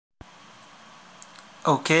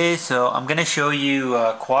Okay, so I'm going to show you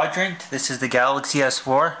Quadrant. This is the Galaxy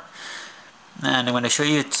S4. And I'm going to show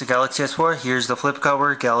you it's the Galaxy S4. Here's the flip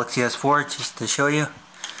cover, Galaxy S4, just to show you.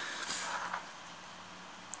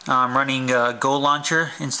 I'm running Go Launcher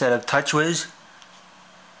instead of TouchWiz.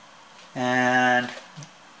 And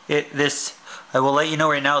I will let you know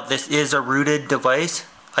right now, this is a rooted device.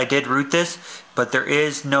 I did root this, but there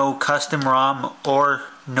is no custom ROM or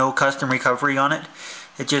no custom recovery on it.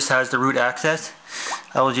 It just has the root access.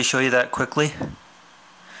 I will just show you that quickly.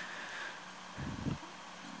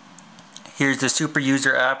 Here's the Super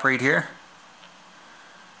User app right here.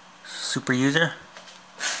 Super User.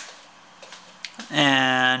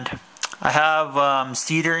 And I have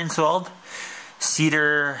Cedar installed.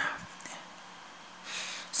 Cedar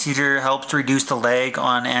helps reduce the lag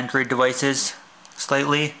on Android devices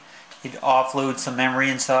slightly. It offloads some memory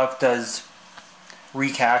and stuff, does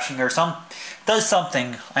recaching or does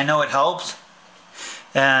something. I know it helps.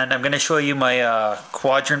 And I'm going to show you my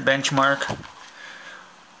Quadrant benchmark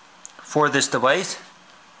for this device.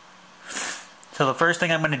 So the first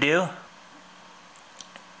thing I'm going to do,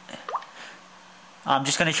 I'm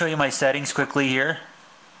just going to show you my settings quickly here.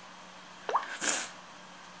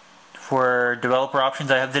 For developer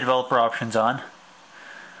options, I have the developer options on.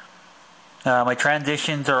 My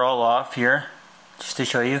transitions are all off here, just to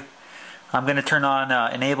show you. I'm going to turn on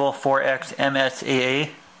enable 4x MSAA.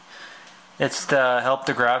 It's to help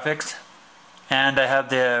the graphics. And I have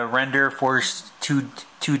the render for 2D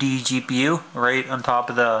GPU right on top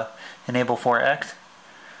of the enable 4x.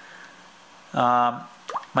 My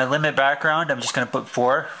limit background, I'm just going to put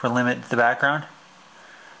 4 for limit the background.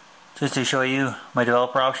 Just to show you my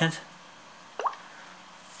developer options.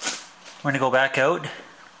 We're going to go back out.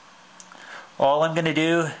 All I'm going to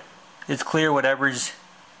do is clear whatever's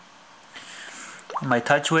in my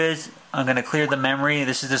TouchWiz. I'm going to clear the memory.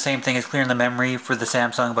 This is the same thing as clearing the memory for the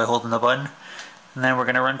Samsung by holding the button. And then we're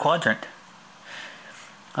going to run Quadrant.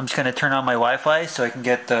 I'm just going to turn on my Wi-Fi so I can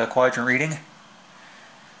get the Quadrant reading.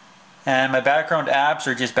 And my background apps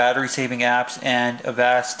are just battery saving apps and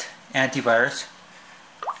Avast antivirus.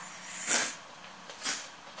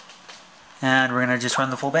 And we're going to just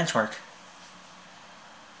run the full benchmark.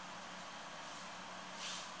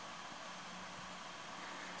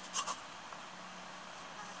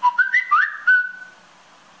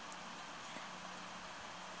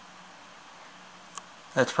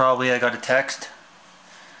 That's probably, I got a text,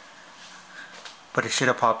 but it should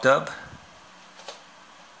have popped up.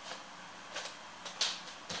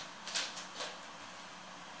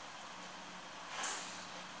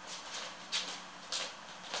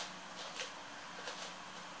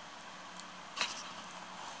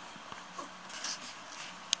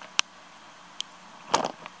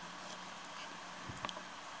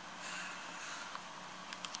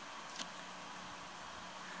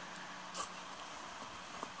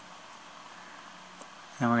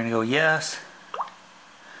 And we're going to go yes.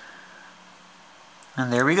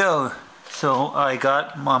 And there we go. So I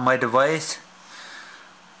got on my device.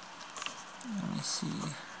 Let me see.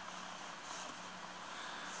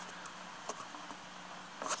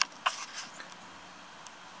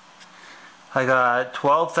 I got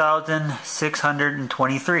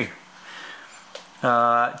 12,623.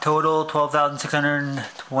 Total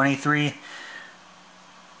 12,623.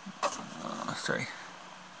 Sorry.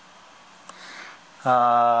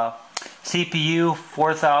 CPU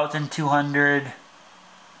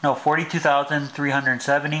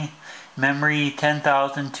 42,370, memory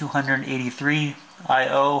 10,283,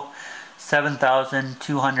 IO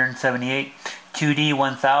 7,278, 2D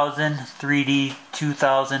 1,000, 3D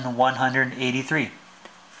 2,183.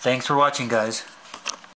 Thanks for watching, guys.